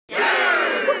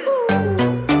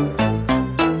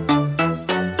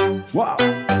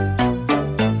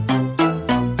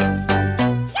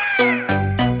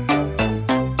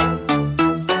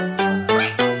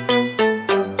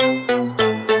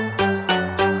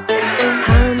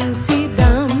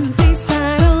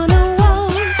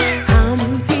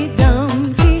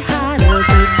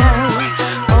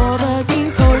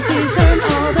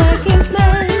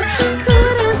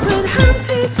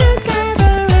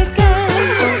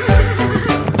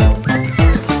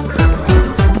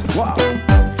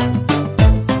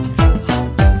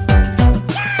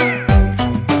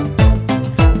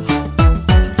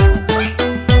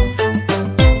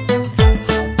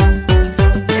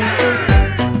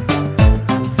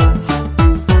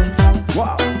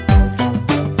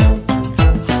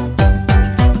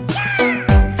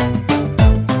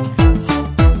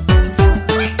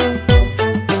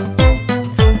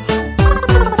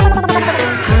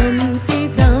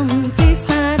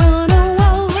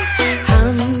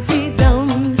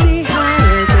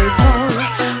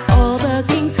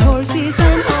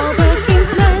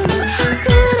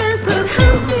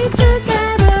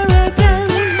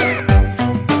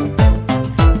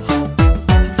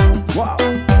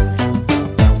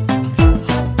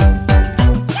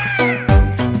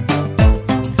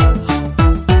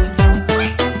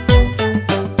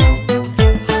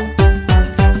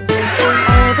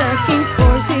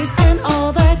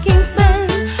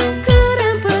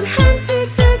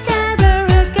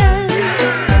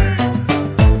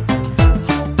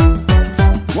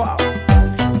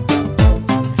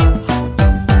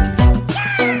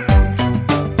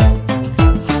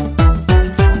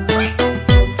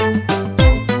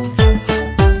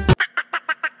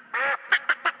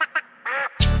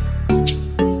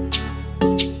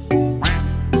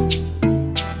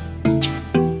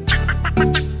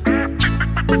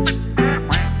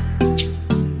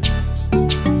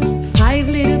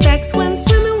ducks went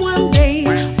swimming one day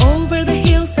over the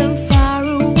hills and far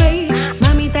away.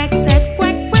 Mommy duck said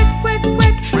quack, quack, quack,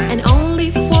 quack, and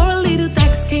only 4 little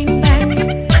ducks came back.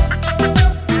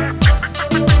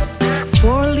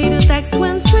 4 little ducks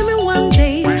went swimming one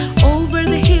day over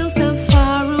the hills and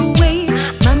far away.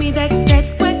 Mommy duck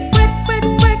said quack, quack, quack,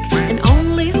 quack, and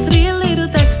only 3 little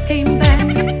ducks came back.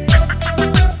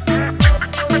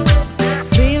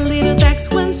 3 little ducks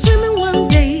went swimming one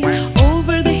day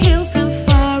over the hills and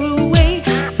far away.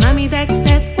 Mommy duck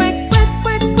said quack, quack,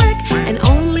 quack, quack, and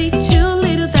only 2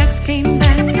 little ducks came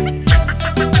back.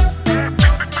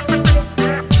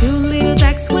 2 little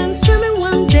ducks went swimming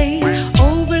one day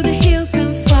over the hills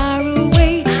and far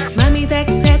away. Mommy duck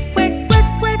said quack, quack,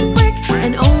 quack, quack,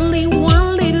 and only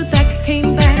 1 little duck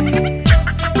came back.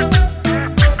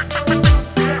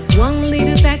 1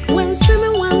 little duck went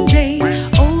swimming one day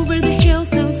over the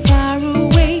hills and far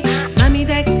away. Mommy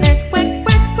duck said quack,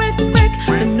 quack, quack, quack,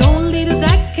 but no little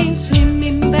duck came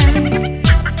swimming back.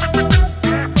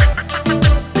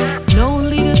 No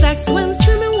little ducks went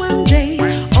swimming one day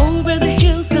over the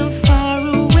hills and far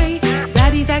away.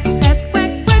 Daddy duck said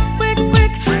quack, quack, quack,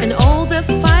 quack, and all the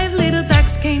 5 little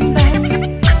ducks came back.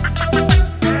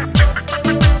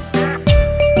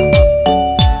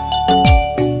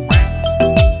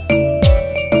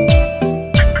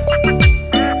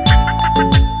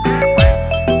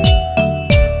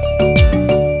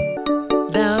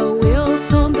 The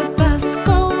wheels on the bus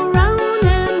go round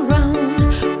and round,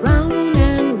 round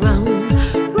and round,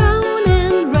 round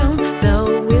and round. The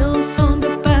wheels on the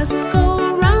bus go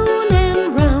round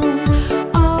and round,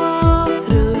 all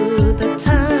through the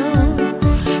town.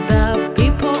 The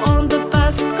people on the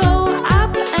bus go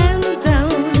up and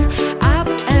down, up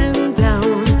and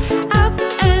down, up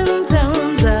and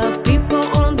down. The people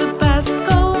on the bus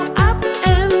go up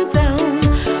and down,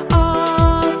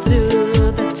 all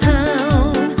through the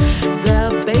town. The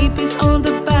babies on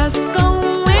the bus go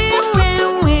where, where,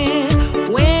 where,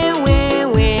 where, where,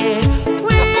 where,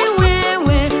 where, where,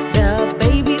 where. The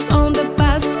babies on the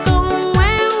bus go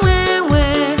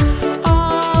where,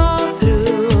 all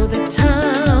through the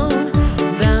town.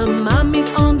 The mummies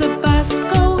on the bus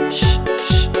go shh,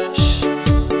 shh, shh,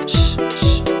 shh,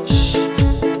 shh, shh,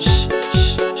 shh,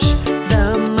 shh. The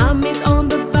mummies on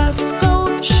the bus go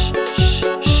shh, shh,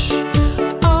 shh,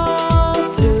 all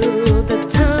through the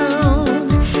town.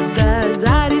 The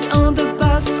daddies on the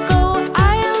bus go I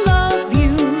love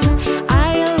you, I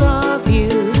love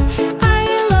you, I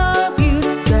love you.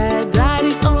 The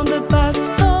daddies on the bus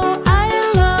go I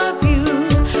love you,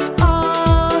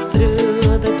 all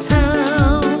through the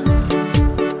town.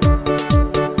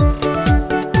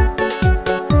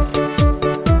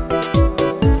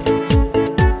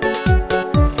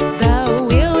 The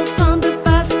wheels on the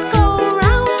bus go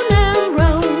round and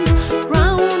round,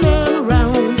 round and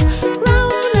round,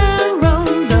 round and round.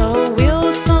 The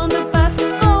wheels on the bus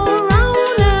go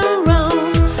round and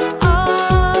round,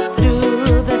 all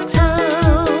through the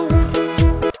town.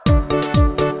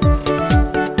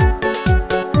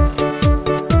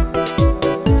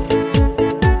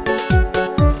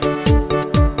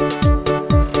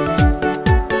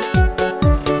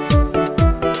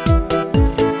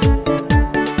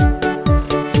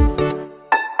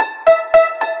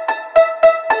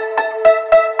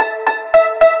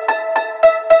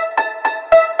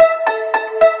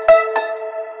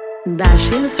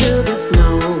 Dashing through the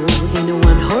snow in a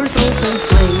 1-horse open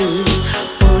sleigh,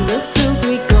 o'er the fields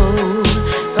we go,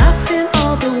 laughing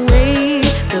all the way.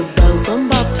 The bells on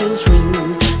bobtails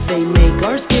ring, they make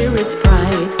our spirits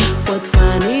bright. What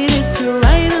fun it is to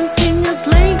ride and sing a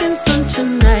sleighing song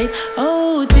tonight.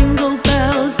 Oh, jingle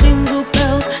bells, jingle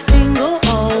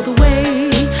all the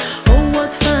way. Oh,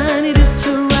 what fun it is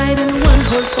to ride in a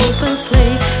 1-horse open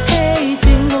sleigh. Hey,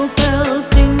 jingle bells,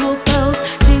 jingle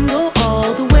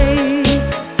all the way.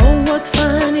 Oh, what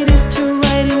fun it is to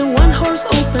ride in a 1-horse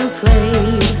open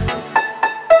sleigh.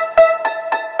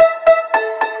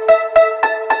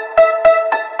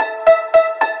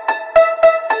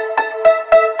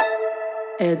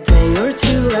 A day or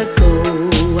 2 ago,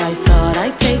 I thought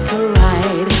I'd take a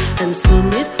ride, and soon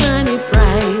Miss Fanny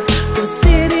Bright was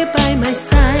sitting by my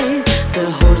side. The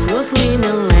horse was lean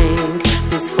and lank,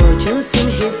 misfortunes in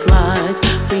his lot.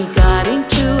 We got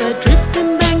into a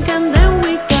drifting bank and then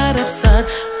we got upset.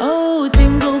 Oh,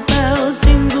 jingle bells,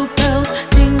 jingle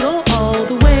all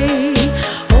the way.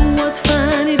 Oh, what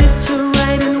fun it is to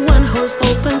ride in a 1-horse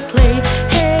open sleigh.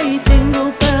 Hey,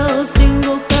 jingle bells,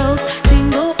 jingle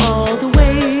all the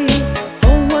way.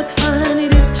 Oh, what fun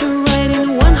it is to ride in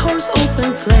a 1-horse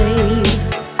open sleigh.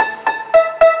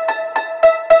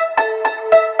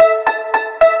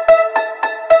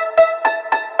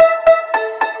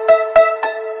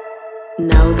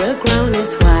 Now the ground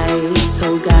is white,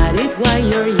 so got it while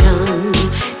you're young.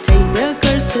 Take the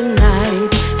girls tonight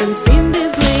and sing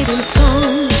this lady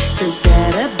song. Just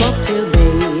get a bobtail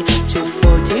bay,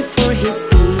 240 for his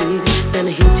speed. Then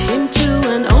hit him to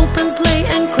an open sleigh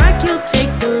and crack, you'll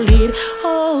take the lead.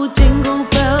 Oh, jingle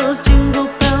bells, jingle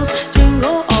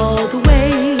all the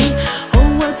way. Oh,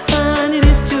 what fun it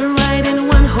is to ride in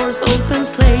one-horse open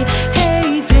sleigh.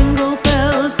 Hey, jingle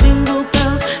bells, jingle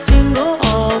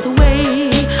all the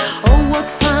way. Oh, what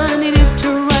fun it is to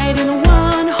ride in a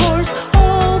one-horse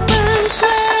open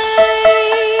sleigh.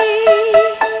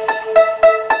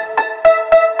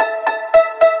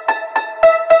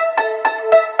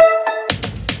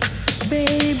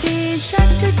 Baby shark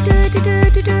do do do do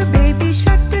do do, baby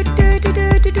shark do do do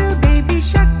do do do, baby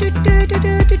shark do do do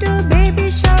do do do, baby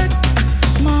shark.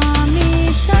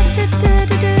 Mommy shark do do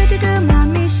do do do do,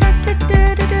 mommy shark do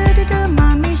do do do do do,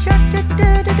 mommy shark do do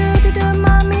do do do do,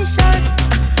 mommy shark.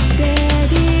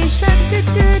 Daddy shark do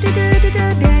do do do do do,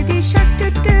 daddy shark do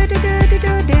do do do do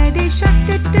do, daddy shark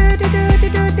do do do do do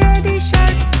do, daddy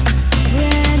shark.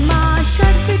 Grandma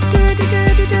shark do do do do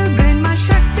do do, grandma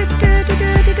shark do do do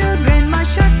do do do, grandma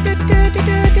shark do do do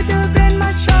do do do, grandma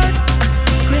shark.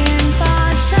 Grandpa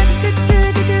shark do do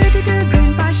do do do do,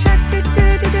 grandpa shark do do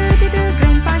do do do do,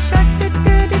 grandpa shark do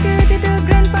do do do do do,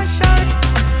 grandpa shark.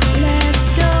 Let's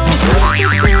go hunt do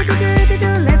do do do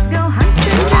do, let's go hunt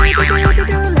do do do do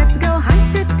do, let's go hunt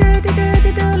do do do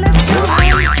do do, let's go hunt.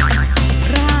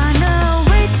 Run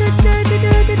away do do do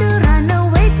do do, run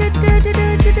away do do do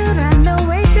do do, run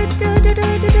away do do do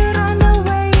do do, run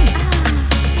away.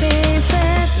 Safe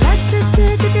at last do do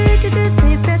do do do,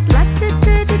 safe at last do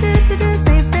do do do do,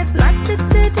 safe at last do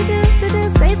do do do do,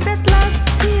 safe at last.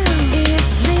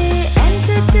 It's the end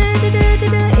do do do do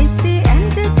do, it's the end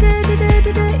do do do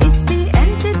do do, it's the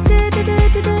end do do do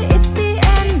do do, it's the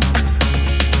end.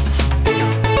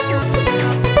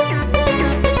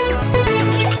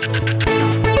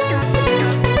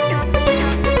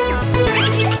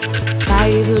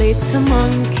 5 little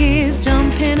monkeys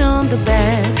jumping on the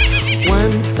bed.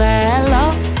 One fell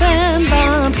off and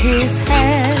bumped his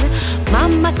head.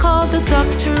 Mama called the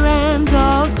doctor and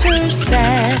doctor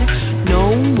said,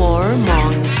 no more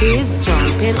monkeys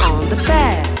jumping on the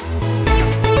bed.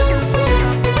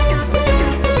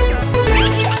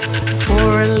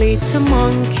 4 little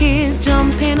monkeys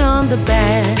jumping on the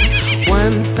bed.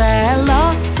 One fell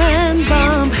off and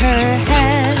bumped her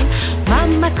head.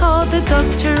 Mama called the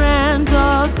doctor and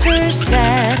doctor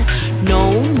said,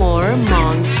 no more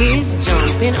monkeys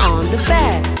jumping on the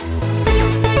bed.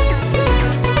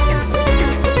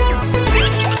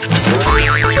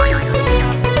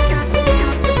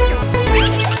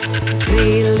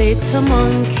 3 little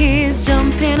monkeys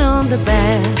jumping on the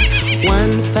bed.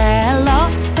 One fell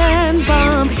off and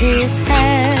bumped his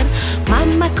head.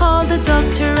 Mama called the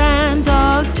doctor and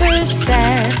doctor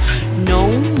said, no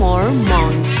more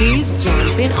monkeys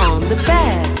jumping on the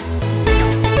bed.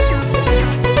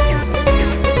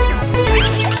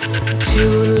 2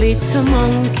 little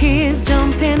monkeys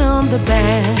jumping on the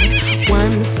bed.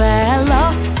 One fell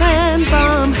off and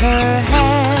bumped her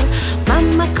head.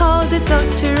 Mama called the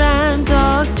doctor and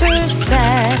doctor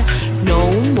said,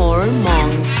 no more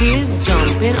monkeys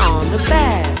jumping on the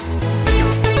bed.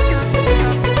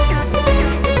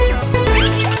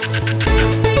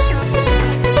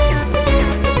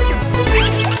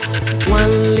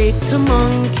 1 little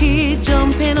monkey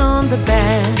jumping on the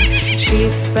bed. She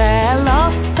fell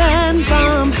off and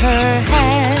bumped her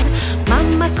head.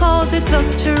 Mama called the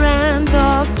doctor and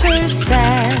doctor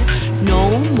said,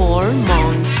 no more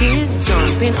monkeys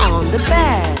jumping on the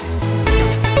bed.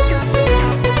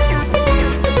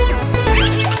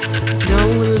 No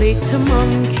little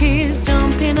monkeys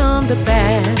jumping on the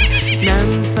bed.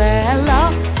 None fell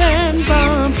off and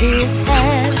bumped his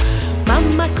head.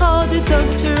 Mama called the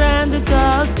doctor and the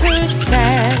doctor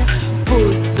said,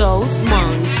 put those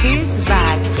monkeys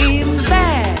back in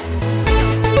bed.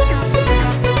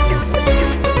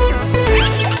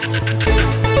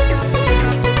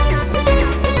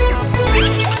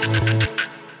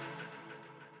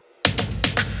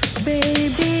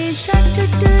 Baby shark do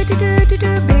do do do do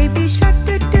do, baby shark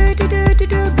do do do do do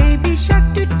do, baby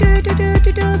shark do do do do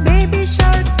do do, baby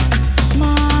shark.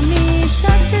 Mommy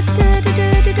shark do do do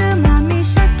do do do, mommy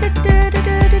shark do do do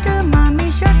do do do,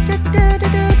 mommy shark do do do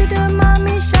do do do,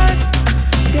 mommy shark.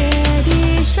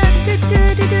 Daddy shark do do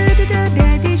do do do do,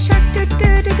 daddy shark do do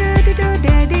do do do do,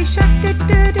 daddy shark do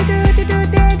do do do do do,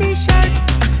 daddy shark.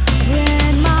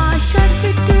 Grandma shark do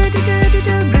do do do do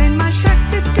do, grandma shark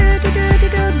do do do do do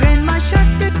do, grandma shark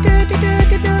do do do do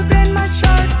do do, grandma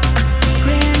shark.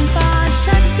 Grandpa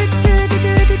shark do do do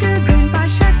do do do, grandpa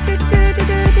shark do do do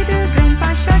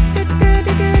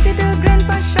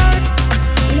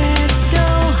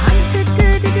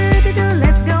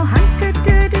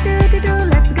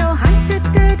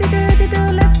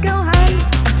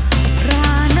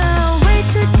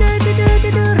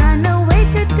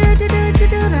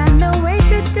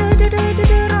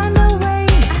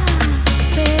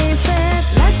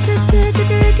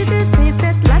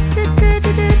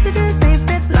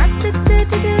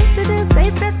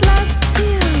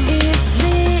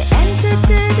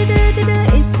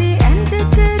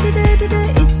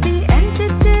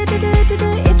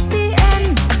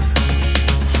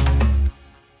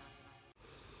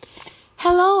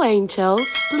angels,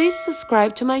 please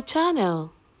subscribe to my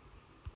channel.